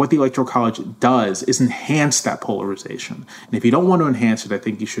 And what the Electoral College does is enhance that polarization. And if you don't want to enhance it, I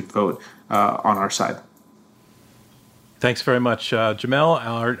think you should vote on our side. Thanks very much, Jamelle.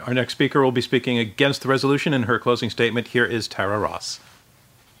 Our next speaker will be speaking against the resolution. In her closing statement, here is Tara Ross.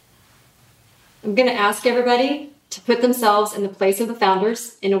 I'm going to ask everybody to put themselves in the place of the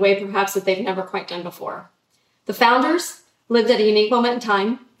founders in a way perhaps that they've never quite done before. The founders lived at a unique moment in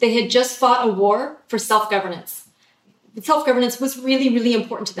time. They had just fought a war for self-governance. Self-governance was really, really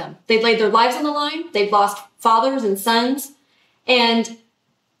important to them. They'd laid their lives on the line. They'd lost fathers and sons. And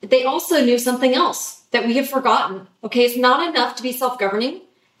they also knew something else that we have forgotten. Okay, it's not enough to be self-governing.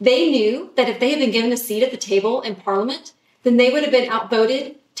 They knew that if they had been given a seat at the table in Parliament, then they would have been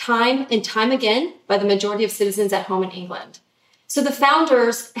outvoted time and time again by the majority of citizens at home in England. So the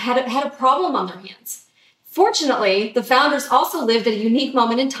founders had a problem on their hands. Fortunately, the founders also lived at a unique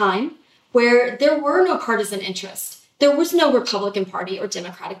moment in time where there were no partisan interests. there was no Republican Party or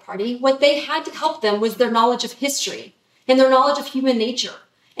Democratic Party. What they had to help them was their knowledge of history and their knowledge of human nature.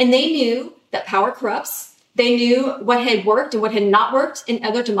 And they knew that power corrupts. They knew what had worked and what had not worked in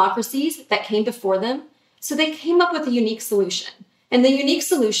other democracies that came before them. So they came up with a unique solution. And the unique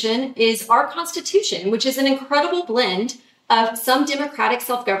solution is our Constitution, which is an incredible blend of some democratic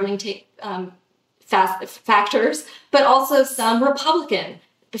self-governing factors, but also some Republican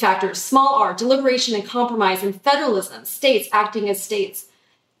factors, small r, deliberation and compromise, and federalism, states acting as states.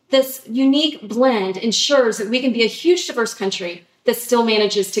 This unique blend ensures that we can be a huge, diverse country that still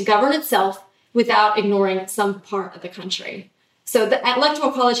manages to govern itself without ignoring some part of the country. So the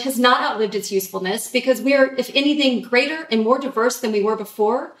Electoral College has not outlived its usefulness because we are, if anything, greater and more diverse than we were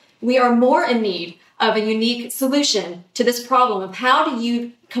before. We are more in need of a unique solution to this problem of how do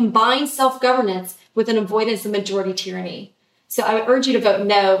you combine self-governance with an avoidance of majority tyranny. So I would urge you to vote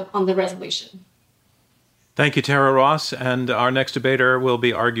no on the resolution. Thank you, Tara Ross. And our next debater will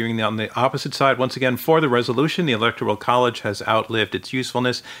be arguing on the opposite side. Once again, for the resolution, the Electoral College has outlived its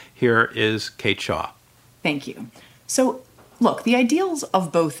usefulness. Here is Kate Shaw. Thank you. So, look, the ideals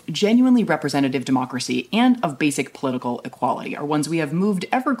of both genuinely representative democracy and of basic political equality are ones we have moved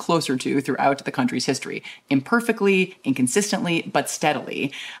ever closer to throughout the country's history, imperfectly, inconsistently, but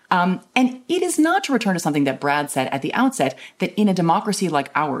steadily. And it is not, to return to something that Brad said at the outset, that in a democracy like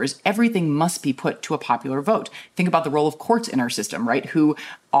ours, everything must be put to a popular vote. Think about the role of courts in our system, right, who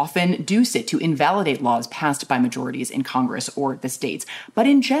often do sit to invalidate laws passed by majorities in Congress or the states. But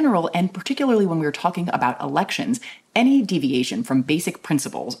in general, and particularly when we're talking about elections, any deviation from basic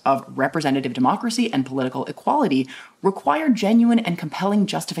principles of representative democracy and political equality require genuine and compelling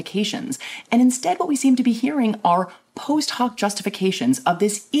justifications. And instead, what we seem to be hearing are post hoc justifications of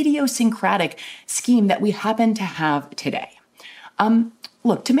this idiosyncratic scheme that we happen to have today.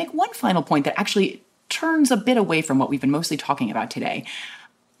 Look, to make one final point that actually turns a bit away from what we've been mostly talking about today,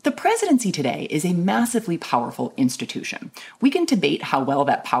 the presidency today is a massively powerful institution. We can debate how well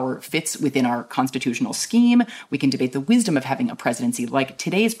that power fits within our constitutional scheme. We can debate the wisdom of having a presidency like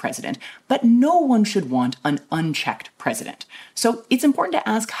today's president, but no one should want an unchecked president. So it's important to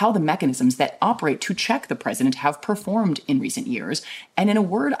ask how the mechanisms that operate to check the president have performed in recent years. And in a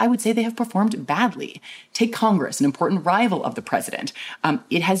word, I would say they have performed badly. Take Congress, an important rival of the president.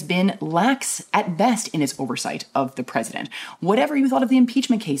 It has been lax at best in its oversight of the president. Whatever you thought of the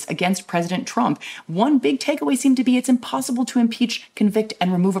impeachment case against President Trump, one big takeaway seemed to be it's impossible to impeach, convict,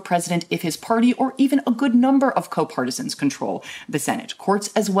 and remove a president if his party or even a good number of co-partisans control the Senate. Courts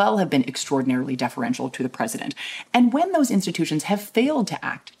as well have been extraordinarily deferential to the president. And when those institutions have failed to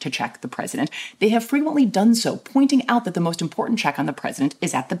act to check the president, they have frequently done so, pointing out that the most important check on the president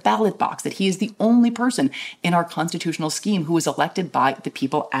is at the ballot box, that he is the only person in our constitutional scheme who is elected by the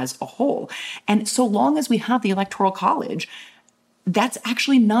people as a whole. And so long as we have the Electoral College, that's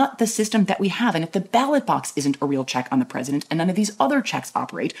actually not the system that we have. And if the ballot box isn't a real check on the president and none of these other checks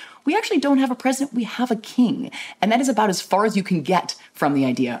operate, we actually don't have a president, we have a king. And that is about as far as you can get from the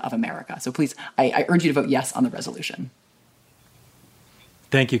idea of America. So please, I urge you to vote yes on the resolution.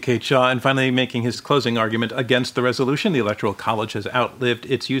 Thank you, Kate Shaw. And finally, making his closing argument against the resolution, the Electoral College has outlived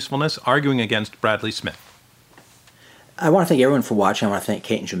its usefulness, arguing against Bradley Smith. I want to thank everyone for watching. I want to thank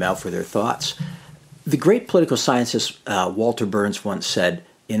Kate and Jamel for their thoughts. The great political scientist Walter Burns once said,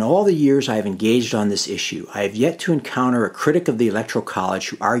 "In all the years I have engaged on this issue, I have yet to encounter a critic of the Electoral College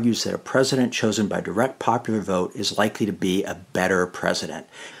who argues that a president chosen by direct popular vote is likely to be a better president."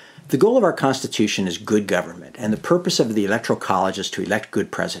 The goal of our Constitution is good government, and the purpose of the Electoral College is to elect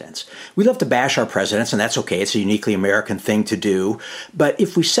good presidents. We love to bash our presidents, and that's okay. It's a uniquely American thing to do. But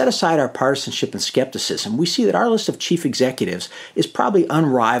if we set aside our partisanship and skepticism, we see that our list of chief executives is probably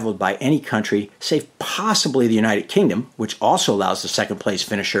unrivaled by any country, save possibly the United Kingdom, which also allows the second-place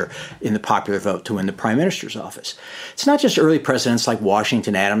finisher in the popular vote to win the prime minister's office. It's not just early presidents like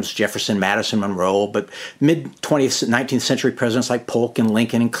Washington, Adams, Jefferson, Madison, Monroe, but mid-20th, 19th century presidents like Polk and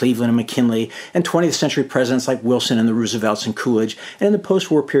Lincoln and Cleveland and McKinley, and 20th century presidents like Wilson and the Roosevelts and Coolidge, and in the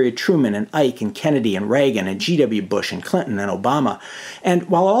post-war period, Truman and Ike and Kennedy and Reagan and G.W. Bush and Clinton and Obama. And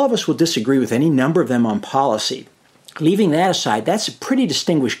while all of us will disagree with any number of them on policy, leaving that aside, that's a pretty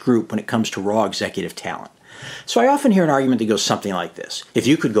distinguished group when it comes to raw executive talent. So I often hear an argument that goes something like this: if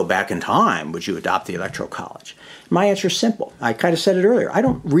you could go back in time, would you adopt the Electoral College? My answer is simple. I kind of said it earlier. I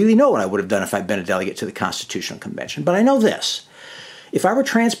don't really know what I would have done if I'd been a delegate to the Constitutional Convention, but I know this. If I were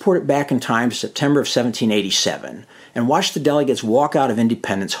transported back in time to September of 1787 and watched the delegates walk out of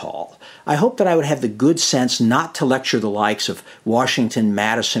Independence Hall, I hoped that I would have the good sense not to lecture the likes of Washington,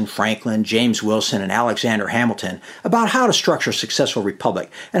 Madison, Franklin, James Wilson, and Alexander Hamilton about how to structure a successful republic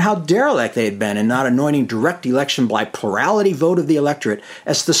and how derelict they had been in not anointing direct election by plurality vote of the electorate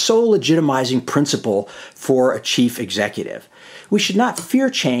as the sole legitimizing principle for a chief executive. We should not fear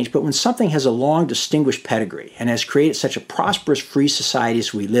change, but when something has a long, distinguished pedigree and has created such a prosperous, free society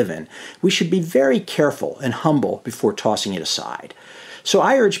as we live in, we should be very careful and humble before tossing it aside. So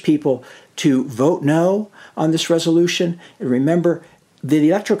I urge people to vote no on this resolution. And remember, the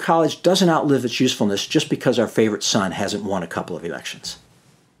Electoral College doesn't outlive its usefulness just because our favorite son hasn't won a couple of elections.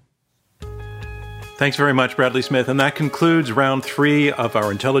 Thanks very much, Bradley Smith. And that concludes round 3 of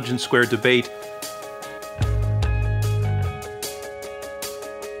our Intelligence Squared debate.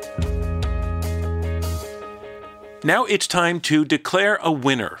 Now it's time to declare a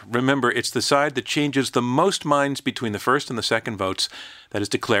winner. Remember, it's the side that changes the most minds between the first and the second votes that is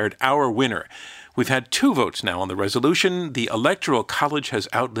declared our winner. We've had 2 votes now on the resolution. The Electoral College has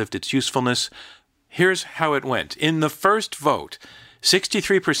outlived its usefulness. Here's how it went. In the first vote,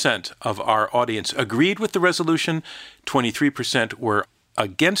 63% of our audience agreed with the resolution, 23% were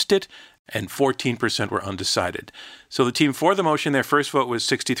against it, and 14% were undecided. So the team for the motion, their first vote was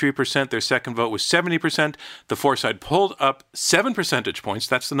 63%, their second vote was 70%. The For side pulled up 7 percentage points.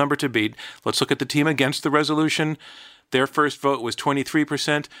 That's the number to beat. Let's look at the team against the resolution. Their first vote was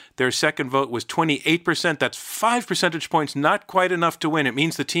 23%. Their second vote was 28%. That's 5 percentage points, not quite enough to win. It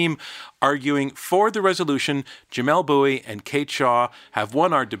means the team arguing for the resolution, Jamelle Bouie and Kate Shaw, have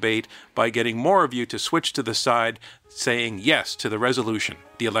won our debate by getting more of you to switch to the side saying yes to the resolution.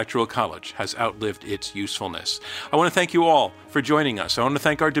 The Electoral College has outlived its usefulness. I want to thank you all for joining us. I want to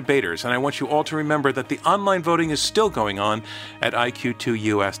thank our debaters, and I want you all to remember that the online voting is still going on at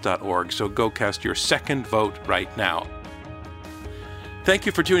iq2us.org, so go cast your second vote right now. Thank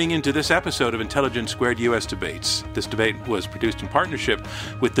you for tuning in to this episode of Intelligence Squared U.S. Debates. This debate was produced in partnership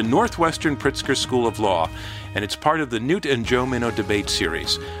with the Northwestern Pritzker School of Law, and it's part of the Newt and Joe Minow debate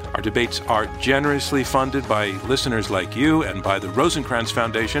series. Our debates are generously funded by listeners like you and by the Rosencrantz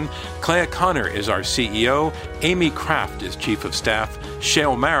Foundation. Clea Connor is our CEO. Amy Kraft is Chief of Staff. Shea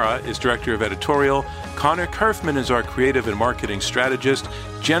O'Mara is Director of Editorial. Connor Kerfman is our Creative and Marketing Strategist.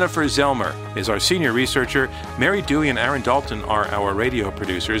 Jennifer Zellmer is our Senior Researcher. Mary Dewey and Aaron Dalton are our radio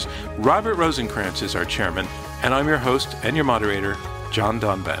producers. Robert Rosencrantz is our Chairman. And I'm your host and your moderator, John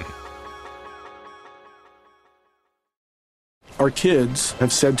Donvan. Our kids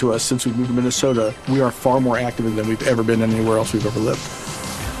have said to us since we moved to Minnesota, we are far more active than we've ever been anywhere else we've ever lived.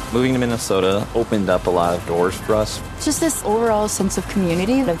 Moving to Minnesota opened up a lot of doors for us. Just this overall sense of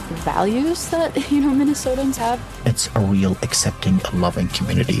community, of values that, Minnesotans have. It's a real accepting, loving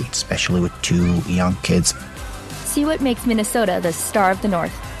community, especially with 2 young kids. See what makes Minnesota the star of the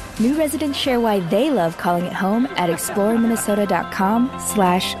North. New residents share why they love calling it home at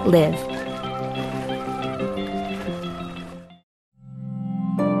exploreminnesota.com/live.